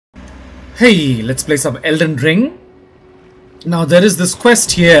Hey, let's play some Elden Ring. Now there is this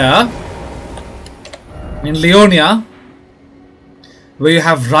quest here in Leonia where you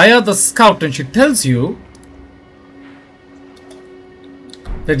have Raya the Scout, and she tells you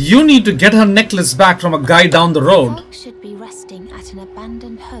that you need to get her necklace back from a guy down the road. The dog should be resting at an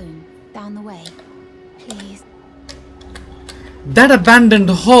abandoned home down the way. Please. That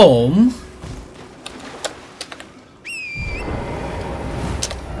abandoned home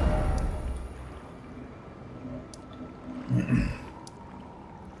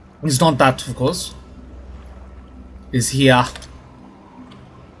is not that, of course. Is here.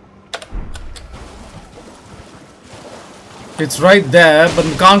 It's right there, but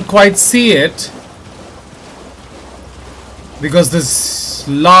you can't quite see it because this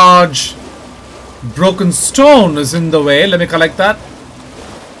large broken stone is in the way. Let me collect that.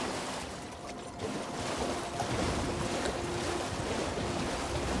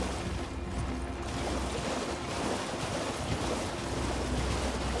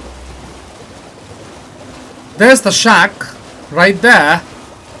 There's the shack right there.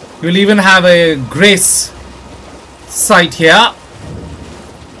 You'll even have a grace site here,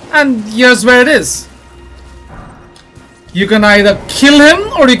 and here's where it is. You can either kill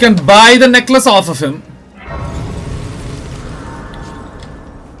him or you can buy the necklace off of him.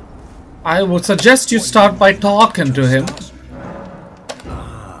 I would suggest you start by talking to him.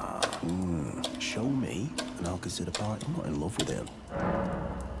 Show me and I'll consider parting. I'm not in love with him.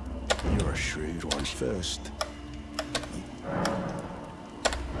 You're a shrewd one. First,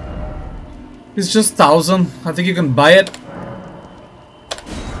 It's just 1,000. I think you can buy it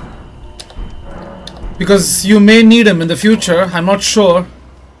because you may need him in the future. I'm not sure.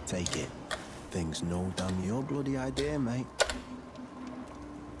 take it. Things no damn your bloody idea, mate.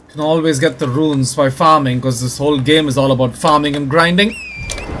 You can always get the runes by farming because this whole game is all about farming and grinding.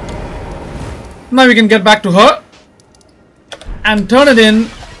 Now we can get back to her and turn it in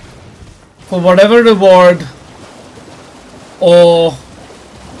for whatever reward or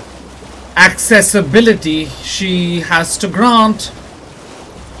accessibility she has to grant.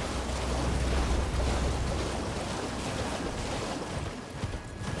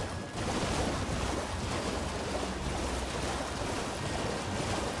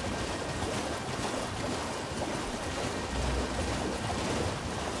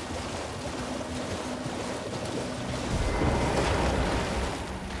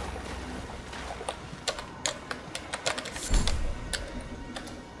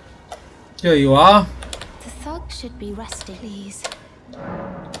 Here you are. The thug should be resting, please.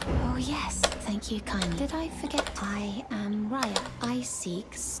 Oh yes, thank you kindly. Did I forget? I am Raya. I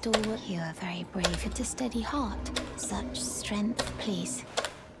seek stalwart. You are very brave with a steady heart. Such strength, please.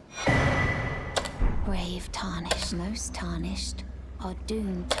 Brave tarnished. Most tarnished are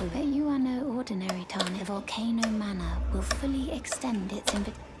doomed to. But you are no ordinary tarnished. The volcano manor will fully extend its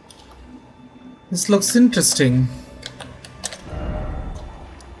invitation. This looks interesting.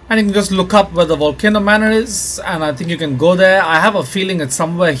 And you can just look up where the volcano manor is, and I think you can go there. I have a feeling it's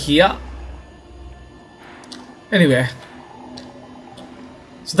somewhere here. Anyway,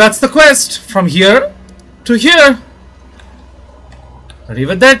 so that's the quest, from here to here.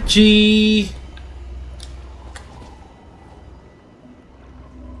 Arrivederci.